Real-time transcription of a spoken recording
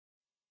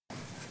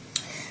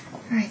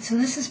Alright, so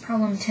this is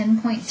problem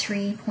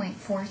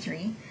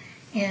 10.3.43,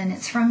 and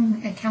it's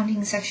from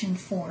Accounting Section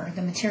 4.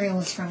 The material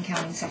is from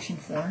Accounting Section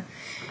 4.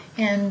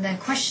 And the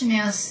question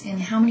asks, in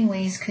how many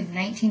ways could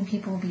 19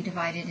 people be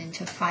divided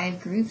into 5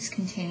 groups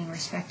containing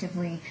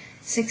respectively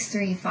 6,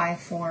 3, 5,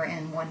 4,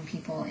 and 1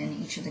 people in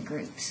each of the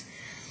groups?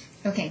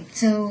 Okay,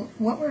 so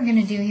what we're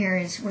going to do here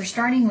is we're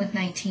starting with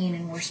 19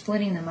 and we're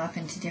splitting them up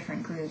into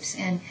different groups.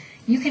 And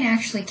you can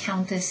actually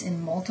count this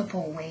in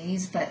multiple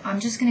ways, but I'm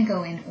just going to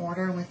go in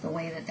order with the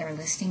way that they're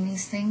listing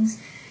these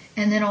things.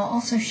 And then I'll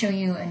also show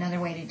you another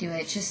way to do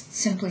it, just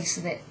simply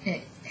so that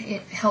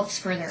it helps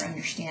further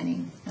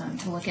understanding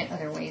to look at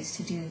other ways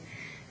to do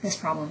this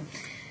problem.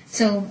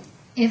 So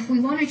if we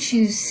want to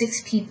choose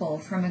 6 people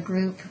from a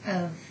group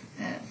of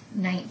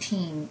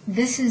 19,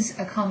 this is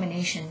a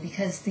combination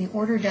because the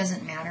order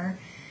doesn't matter.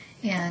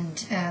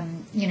 And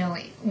you know,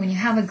 when you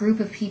have a group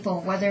of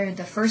people, whether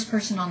the first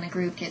person on the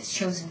group gets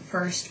chosen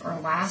first or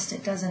last,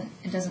 it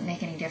doesn't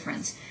make any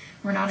difference.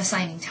 We're not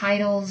assigning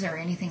titles or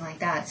anything like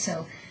that.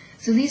 So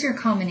these are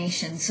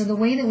combinations. So the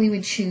way that we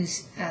would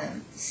choose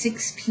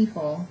 6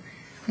 people,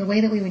 the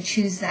way that we would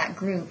choose that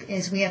group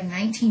is we have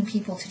 19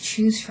 people to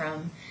choose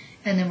from,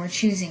 and then we're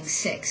choosing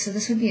 6. So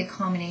this would be a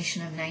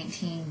combination of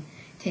 19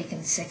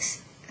 taken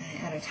 6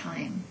 at a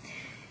time.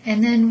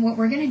 And then what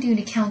we're going to do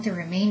to count the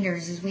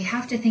remainders is we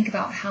have to think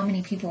about how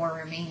many people are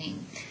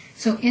remaining.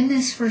 So in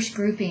this first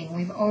grouping,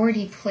 we've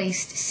already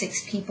placed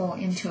 6 people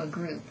into a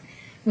group,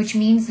 which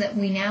means that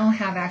we now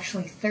have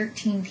actually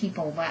 13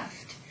 people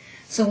left.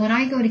 So when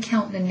I go to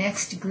count the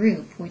next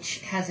group,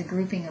 which has a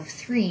grouping of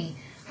 3,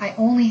 I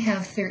only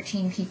have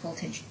 13 people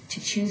to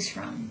choose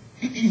from.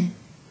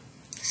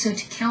 So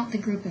to count the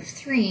group of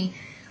 3,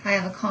 I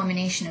have a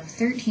combination of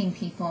 13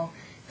 people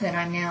that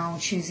I'm now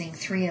choosing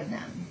 3 of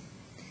them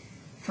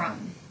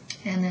from.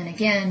 And then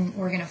again,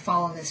 we're going to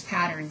follow this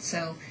pattern.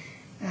 So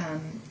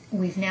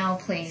we've now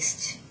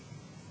placed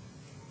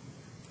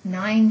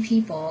 9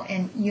 people,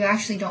 and you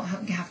actually don't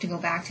have to go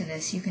back to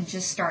this. You can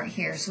just start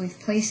here. So we've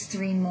placed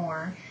 3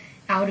 more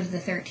out of the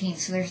 13.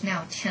 So there's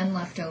now 10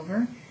 left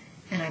over,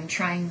 and I'm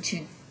trying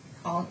to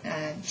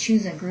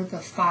choose a group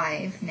of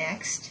 5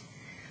 next.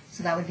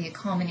 So that would be a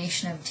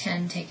combination of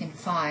 10 taken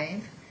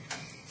 5.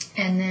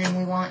 And then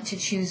we want to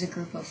choose a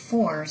group of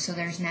 4. So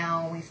there's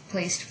now, we've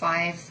placed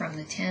 5 from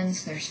the 10,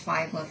 so there's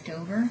 5 left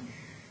over.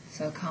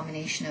 So a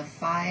combination of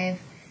 5,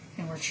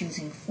 and we're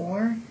choosing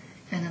 4.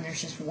 And then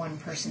there's just 1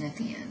 person at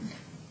the end.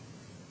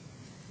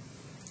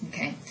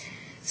 Okay,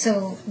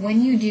 so when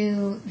you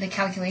do the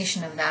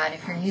calculation of that,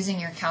 if you're using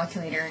your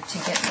calculator to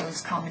get those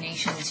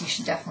combinations, you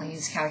should definitely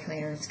use a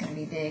calculator. It's going to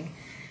be big.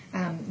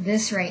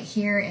 This right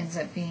here ends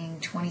up being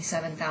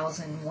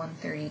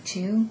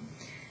 27,132.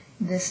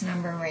 This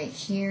number right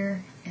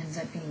here ends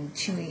up being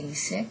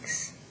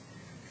 286.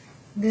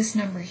 This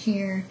number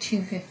here,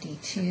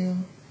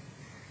 252.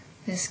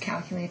 This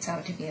calculates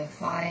out to be a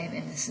 5,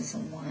 and this is a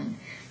 1.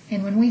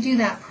 And when we do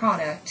that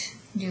product,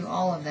 do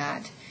all of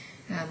that,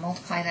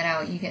 multiply that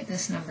out, you get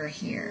this number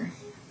here.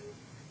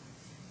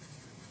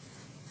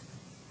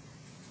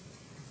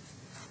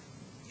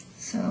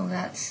 So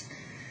that's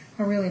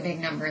a really big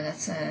number.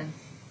 That's a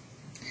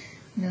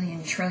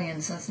million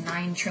trillion, so that's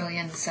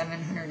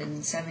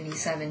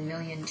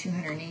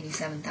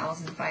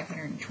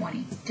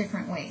 9,777,287,520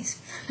 different ways.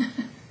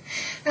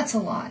 That's a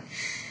lot.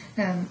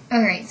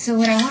 Alright, so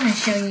what I want to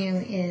show you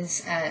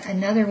is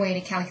another way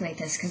to calculate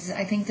this, because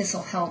I think this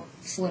will help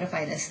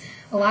solidify this.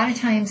 A lot of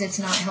times it's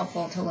not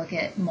helpful to look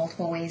at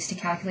multiple ways to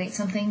calculate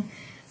something.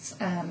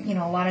 You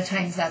know, a lot of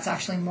times that's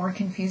actually more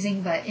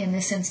confusing, but in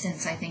this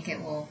instance I think it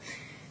will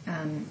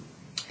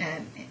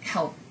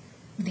help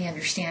the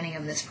understanding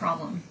of this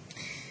problem.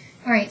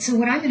 Alright, so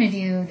what I'm going to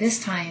do this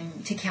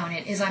time to count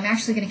it is I'm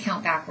actually going to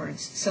count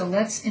backwards. So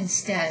let's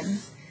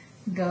instead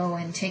go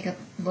and take a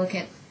look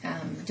at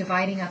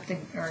divvying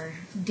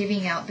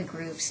out the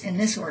groups in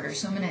this order.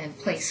 So I'm going to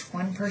place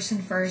 1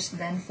 person first,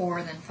 then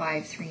 4, then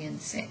 5, 3, and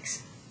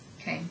 6.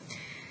 Okay.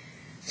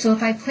 So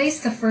if I place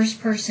the first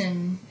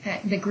person,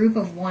 the group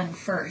of 1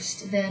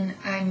 first, then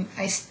I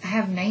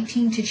have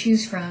 19 to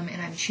choose from,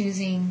 and I'm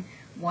choosing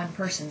 1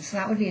 person. So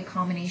that would be a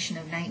combination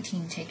of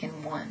 19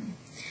 taken 1.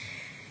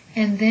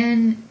 And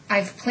then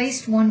I've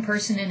placed 1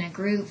 person in a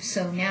group,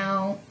 so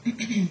now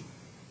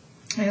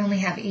I only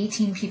have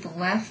 18 people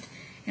left,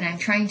 and I'm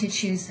trying to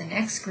choose the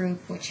next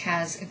group, which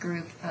has a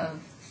group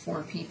of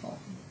 4 people.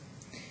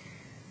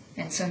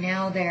 And so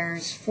now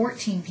there's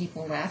 14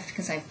 people left,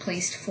 because I've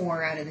placed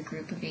 4 out of the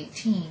group of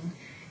 18,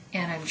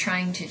 and I'm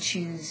trying to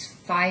choose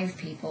 5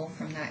 people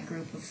from that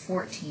group of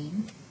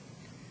 14.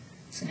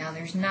 So now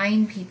there's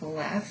 9 people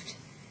left,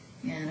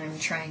 and I'm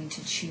trying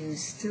to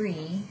choose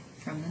 3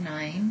 from the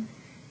 9.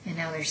 And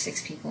now there's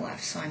 6 people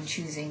left, so I'm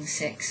choosing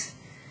 6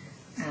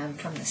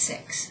 from the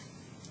 6.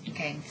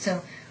 Okay,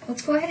 so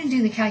let's go ahead and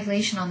do the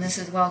calculation on this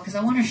as well, because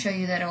I want to show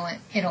you that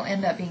it'll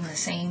end up being the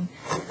same.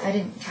 I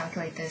didn't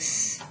calculate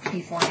this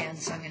beforehand,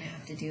 so I'm going to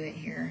have to do it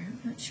here.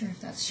 I'm not sure if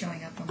that's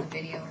showing up on the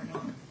video or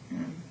not.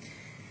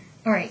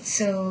 Alright,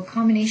 so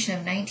combination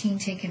of 19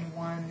 taken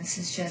 1. This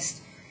is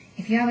just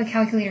if you have a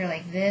calculator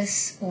like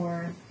this,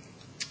 or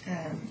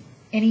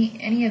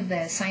any of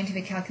the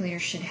scientific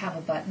calculators should have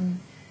a button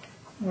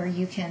where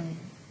you can,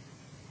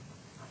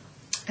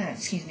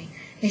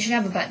 they should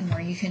have a button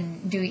where you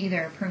can do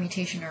either a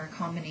permutation or a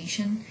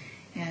combination,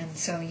 and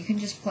so you can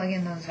just plug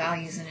in those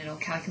values and it'll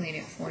calculate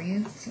it for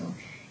you. So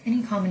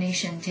any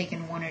combination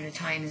taken one at a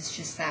time is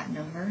just that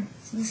number.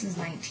 So this is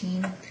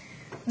 19.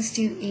 Let's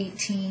do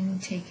 18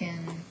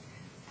 taken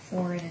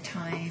 4 at a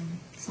time.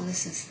 So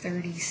this is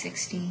 30,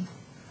 60.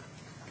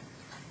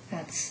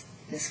 That's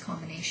this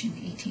combination.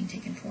 18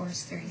 taken 4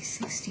 is 30,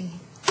 60.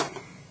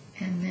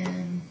 And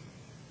then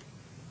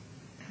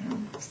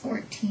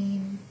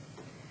 14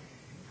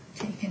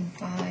 taken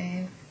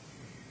 5,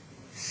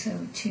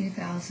 so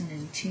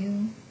 2002.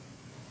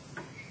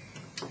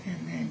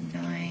 And then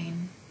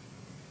 9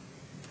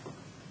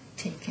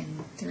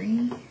 taken 3,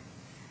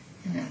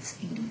 and that's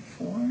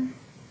 84.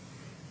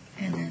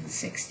 And then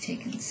 6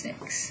 taken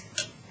 6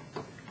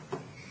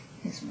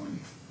 is 1.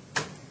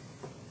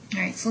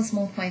 Alright, so let's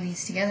multiply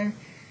these together.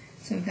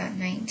 So we've got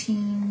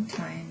 19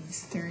 times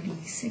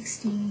 30,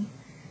 60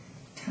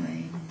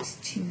 times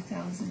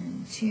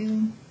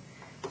 2002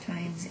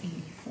 times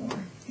 84.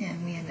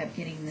 And we end up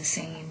getting the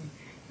same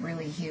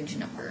really huge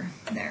number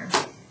there.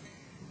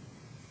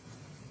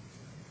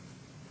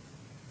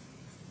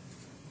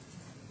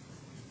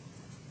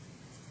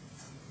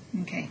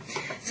 Okay,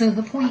 so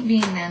the point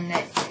being then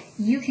that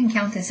you can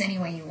count this any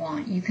way you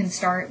want. You can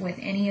start with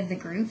any of the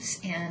groups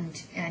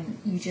and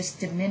you just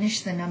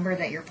diminish the number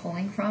that you're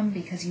pulling from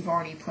because you've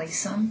already placed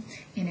some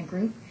in a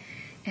group,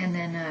 and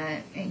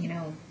then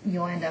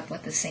you'll end up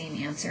with the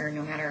same answer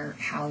no matter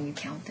how you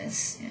count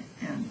this,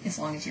 as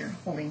long as you're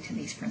holding to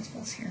these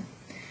principles here.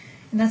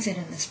 And that's it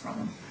in this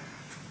problem.